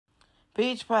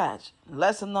Peach Patch,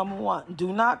 lesson number 1.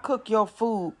 Do not cook your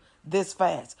food this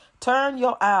fast. Turn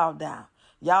your owl down.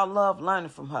 Y'all love learning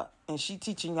from her, and she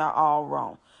teaching y'all all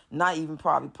wrong. Not even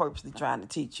probably purposely trying to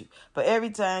teach you. But every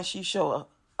time she show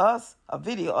us a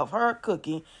video of her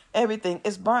cooking, everything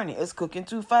is burning. It's cooking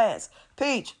too fast.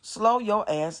 Peach, slow your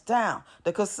ass down.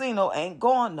 The casino ain't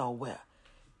going nowhere.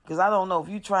 Because I don't know if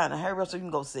you trying to hurry up so you can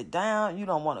go sit down. You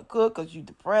don't want to cook because you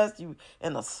depressed. You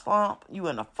in a slump. You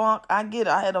in a funk. I get it.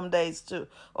 I had them days too.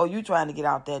 Or you trying to get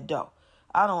out that door.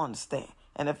 I don't understand.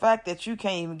 And the fact that you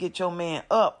can't even get your man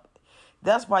up,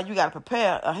 that's why you got to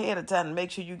prepare ahead of time to make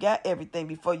sure you got everything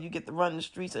before you get to run the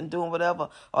streets and doing whatever.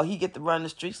 Or he get to run the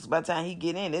streets because by the time he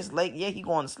get in, it's late. Yeah, he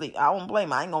going to sleep. I don't blame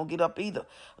him. I ain't going to get up either.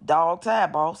 Dog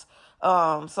tired, boss.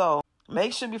 So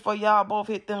make sure before y'all both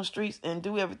hit them streets and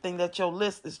do everything that your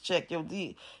list is checked,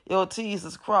 your T's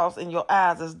is crossed, and your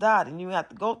I's is dotted, and you have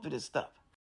to go through this stuff.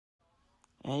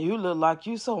 And you look like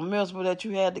you so miserable that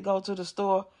you had to go to the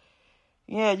store.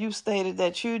 Yeah, you stated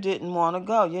that you didn't want to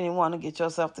go. You didn't want to get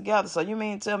yourself together. So you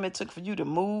mean tell me it took for you to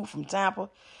move from Tampa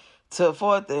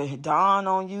for it to dawn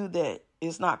on you that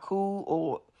it's not cool,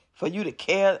 or for you to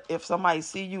care if somebody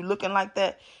see you looking like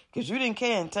that? Because you didn't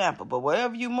care in Tampa, but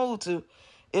wherever you move to,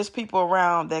 it's people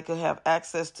around that could have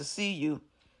access to see you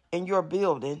in your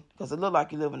building, because it look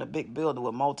like you live in a big building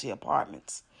with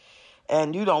multi-apartments,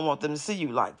 and you don't want them to see you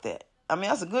like that. I mean,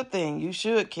 that's a good thing. You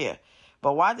should care.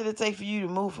 But why did it take for you to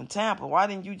move from Tampa? Why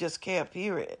didn't you just care,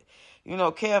 period? You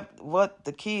know, care what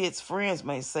the kids' friends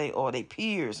may say or their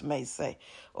peers may say,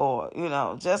 or, you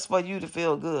know, just for you to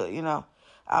feel good, you know.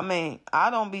 I mean, I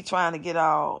don't be trying to get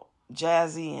all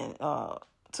jazzy and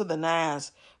to the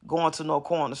nines going to no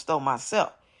corner store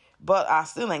myself. But I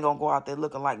still ain't going to go out there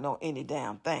looking like any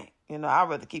damn thing. You know, I'd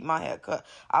rather keep my hair cut.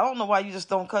 I don't know why you just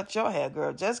don't cut your hair,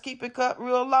 girl. Just keep it cut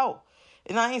real low.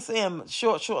 And I ain't saying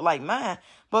short like mine,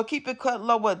 but keep it cut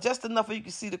low, but just enough where you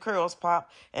can see the curls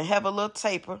pop and have a little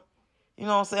taper, you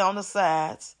know what I'm saying, on the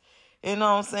sides. You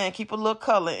know what I'm saying? Keep a little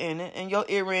color in it, and your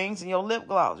earrings and your lip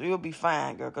gloss. You'll be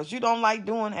fine, girl, because you don't like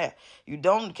doing hair. You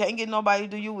can't get nobody to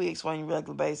do your wigs on a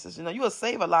regular basis. You know, you will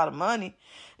save a lot of money.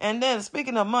 And then,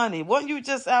 speaking of money, weren't you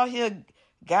just out here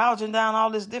gouging down all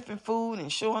this different food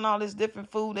and showing all this different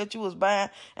food that you was buying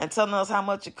and telling us how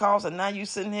much it costs, and now you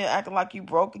sitting here acting like you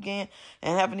broke again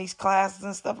and having these classes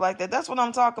and stuff like that? That's what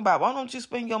I'm talking about. Why don't you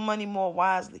spend your money more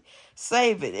wisely?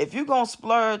 Save it. If you're going to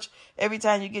splurge every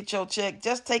time you get your check,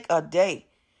 just take a day.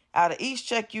 Out of each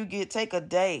check you get, take a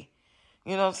day.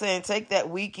 You know what I'm saying? Take that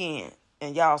weekend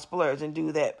and y'all splurge and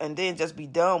do that, and then just be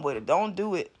done with it. Don't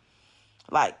do it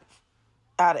like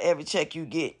out of every check you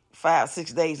get,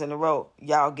 5-6 days in a row,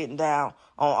 y'all getting down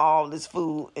on all this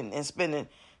food and spending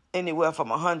anywhere from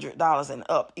 $100 and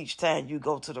up each time you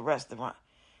go to the restaurant.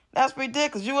 That's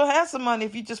ridiculous. You will have some money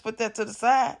if you just put that to the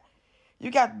side.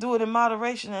 You got to do it in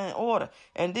moderation and in order.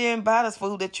 And then buy this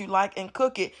food that you like and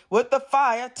cook it with the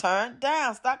fire turned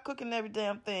down. Stop cooking every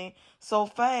damn thing so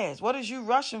fast. What is you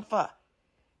rushing for?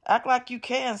 Act like you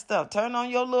can stuff. Turn on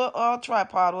your little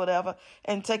tripod or whatever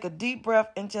and take a deep breath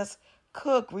and just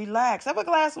cook, relax. Have a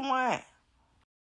glass of wine.